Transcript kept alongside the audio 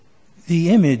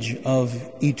The image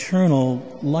of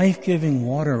eternal, life-giving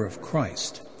water of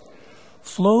Christ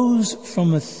flows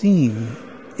from a theme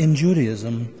in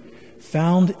Judaism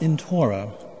found in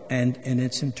Torah and in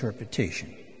its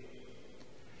interpretation.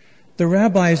 The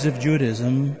rabbis of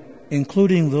Judaism,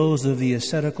 including those of the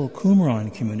ascetical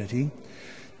Qumran community,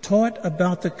 taught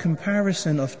about the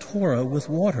comparison of Torah with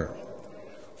water.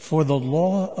 For the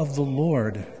law of the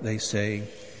Lord, they say,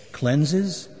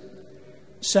 cleanses,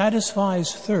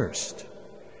 satisfies thirst,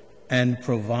 and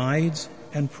provides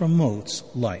and promotes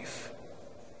life.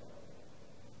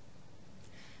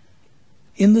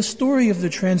 In the story of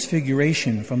the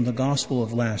Transfiguration from the Gospel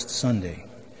of last Sunday,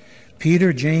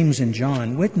 Peter, James, and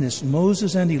John witnessed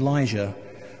Moses and Elijah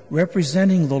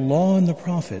representing the law and the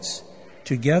prophets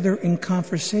together in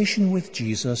conversation with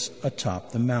Jesus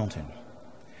atop the mountain.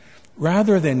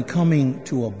 Rather than coming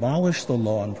to abolish the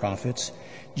law and prophets,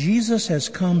 Jesus has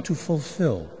come to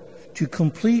fulfill, to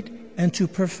complete, and to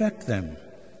perfect them.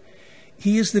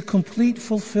 He is the complete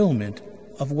fulfillment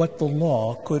of what the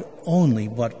law could only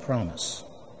but promise.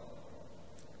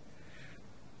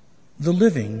 The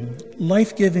living,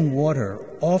 life-giving water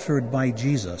offered by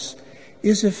Jesus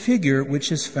is a figure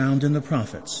which is found in the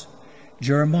prophets.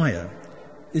 Jeremiah,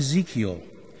 Ezekiel,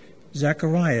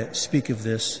 Zechariah speak of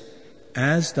this,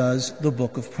 as does the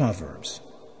book of Proverbs.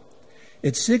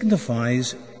 It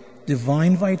signifies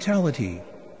divine vitality,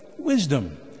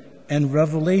 wisdom, and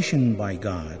revelation by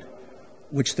God,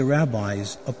 which the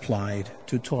rabbis applied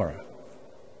to Torah.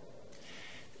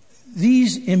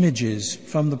 These images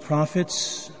from the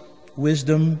prophets,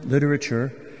 wisdom,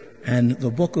 literature, and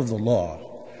the book of the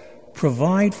law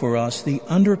provide for us the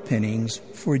underpinnings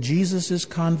for Jesus'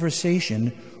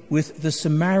 conversation with the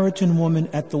Samaritan woman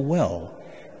at the well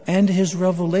and his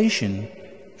revelation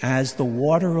as the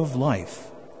water of life,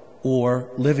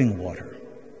 or living water.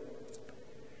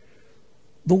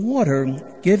 The water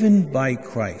given by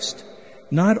Christ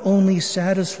not only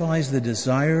satisfies the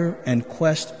desire and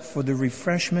quest for the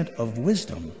refreshment of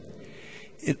wisdom,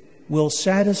 it will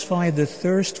satisfy the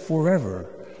thirst forever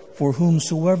for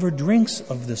whomsoever drinks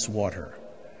of this water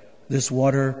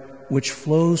which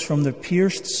flows from the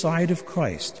pierced side of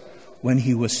Christ when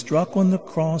he was struck on the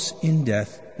cross in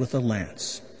death with a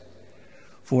lance.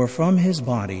 For from his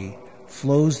body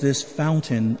flows this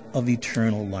fountain of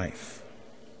eternal life.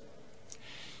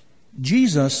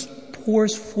 Jesus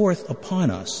pours forth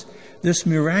upon us this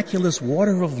miraculous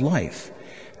water of life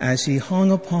as he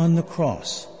hung upon the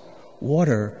cross,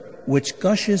 water which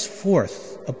gushes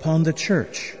forth upon the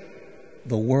church,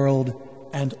 the world,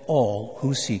 and all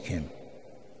who seek him.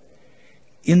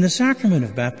 In the sacrament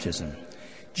of baptism,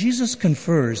 Jesus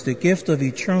confers the gift of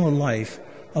eternal life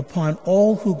upon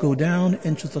all who go down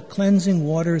into the cleansing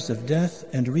waters of death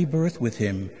and rebirth with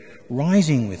him,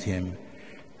 rising with him,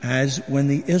 as when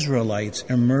the Israelites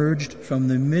emerged from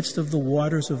the midst of the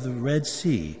waters of the Red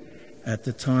Sea at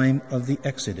the time of the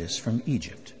Exodus from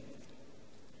Egypt.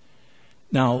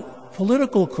 Now,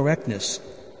 political correctness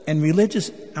and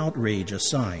religious outrage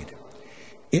aside,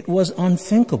 it was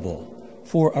unthinkable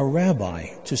for a rabbi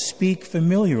to speak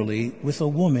familiarly with a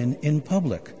woman in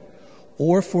public,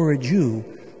 or for a Jew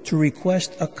to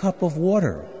request a cup of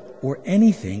water or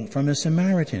anything from a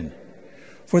Samaritan.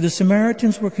 For the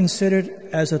Samaritans were considered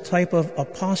as a type of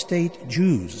apostate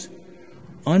Jews,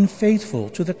 unfaithful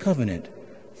to the covenant,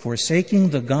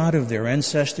 forsaking the God of their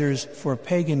ancestors for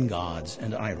pagan gods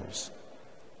and idols.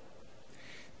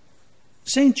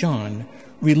 St. John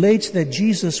relates that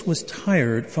Jesus was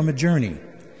tired from a journey,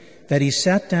 that he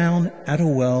sat down at a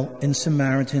well in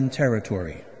Samaritan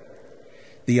territory.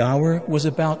 The hour was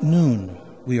about noon,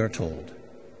 we are told.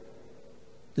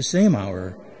 The same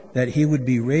hour that he would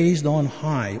be raised on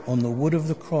high on the wood of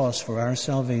the cross for our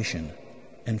salvation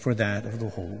and for that of the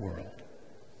whole world.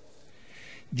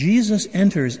 Jesus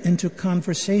enters into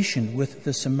conversation with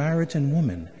the Samaritan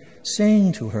woman,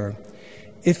 saying to her,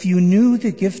 "If you knew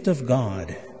the gift of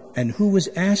God and who was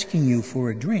asking you for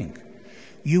a drink,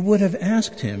 you would have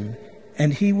asked him,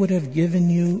 and he would have given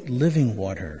you living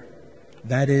water."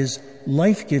 That is,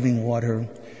 life-giving water,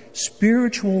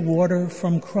 spiritual water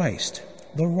from Christ,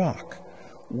 the rock,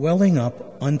 welling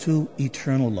up unto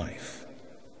eternal life.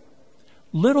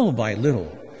 Little by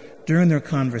little, during their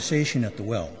conversation at the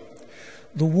well,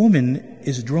 the woman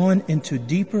is drawn into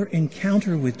deeper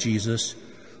encounter with Jesus,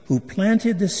 who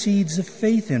planted the seeds of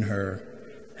faith in her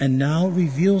and now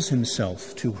reveals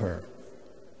himself to her.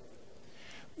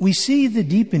 We see the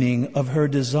deepening of her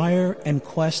desire and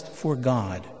quest for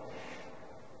God.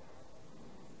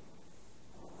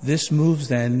 This moves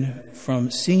then from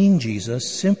seeing Jesus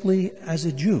simply as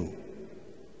a Jew,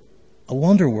 a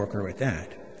wonder worker at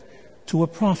that, to a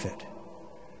prophet,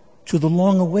 to the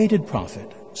long-awaited prophet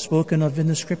spoken of in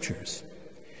the Scriptures.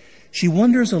 She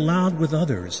wonders aloud with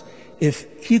others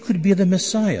if he could be the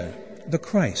Messiah, the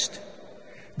Christ.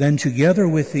 Then, together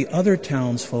with the other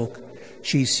townsfolk,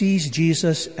 she sees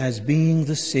Jesus as being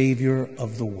the Savior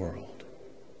of the world.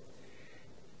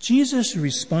 Jesus'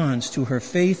 response to her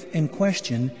faith and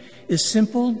question is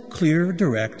simple, clear,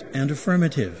 direct, and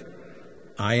affirmative.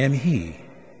 I am he,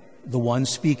 the one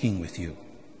speaking with you.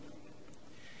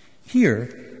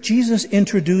 Here, Jesus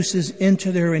introduces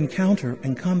into their encounter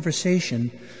and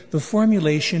conversation the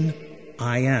formulation,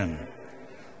 I am,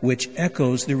 which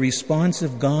echoes the response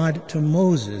of God to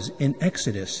Moses in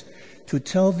Exodus to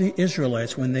tell the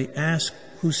Israelites when they ask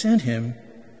who sent him,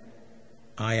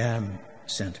 I am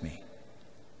sent me.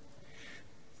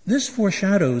 This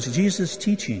foreshadows Jesus'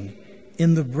 teaching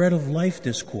in the Bread of Life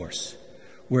discourse,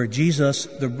 where Jesus,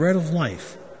 the bread of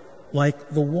life,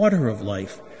 like the water of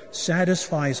life,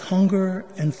 satisfies hunger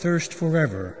and thirst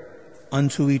forever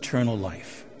unto eternal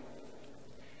life.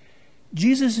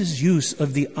 Jesus' use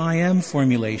of the I am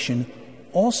formulation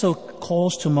also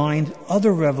calls to mind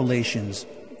other revelations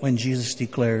when Jesus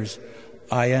declares,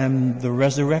 I am the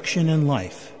resurrection and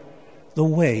life, the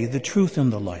way, the truth,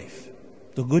 and the life,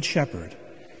 the good shepherd,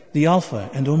 the Alpha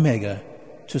and Omega,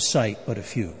 to cite but a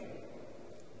few.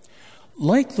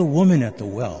 Like the woman at the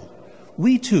well,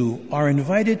 we too are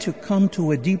invited to come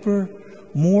to a deeper,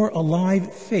 more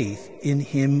alive faith in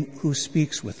him who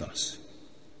speaks with us.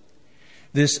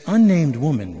 This unnamed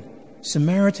woman,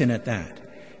 Samaritan at that,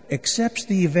 accepts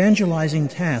the evangelizing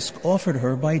task offered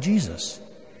her by Jesus.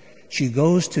 She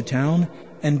goes to town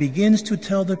and begins to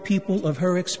tell the people of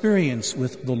her experience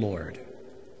with the Lord.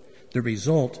 The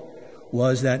result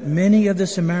was that many of the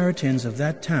Samaritans of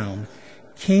that town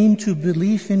came to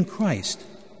belief in Christ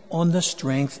on the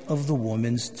strength of the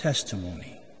woman's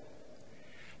testimony.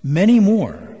 Many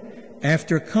more,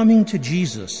 after coming to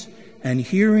Jesus and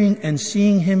hearing and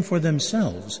seeing him for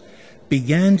themselves,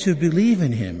 began to believe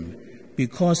in him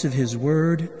because of his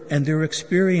word and their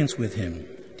experience with him,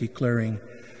 declaring,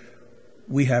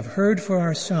 we have heard for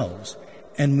ourselves,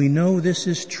 and we know this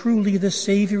is truly the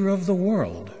Savior of the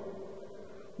world.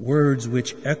 Words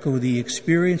which echo the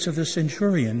experience of the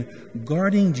centurion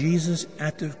guarding Jesus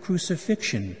at the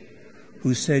crucifixion,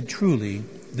 who said truly,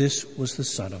 this was the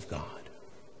Son of God.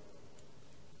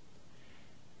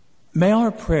 May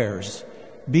our prayers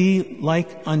be like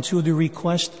unto the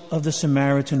request of the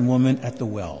Samaritan woman at the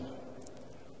well.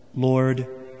 Lord,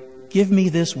 give me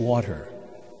this water,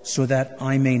 so that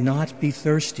I may not be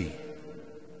thirsty.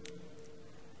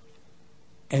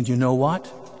 And you know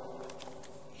what?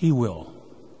 He will.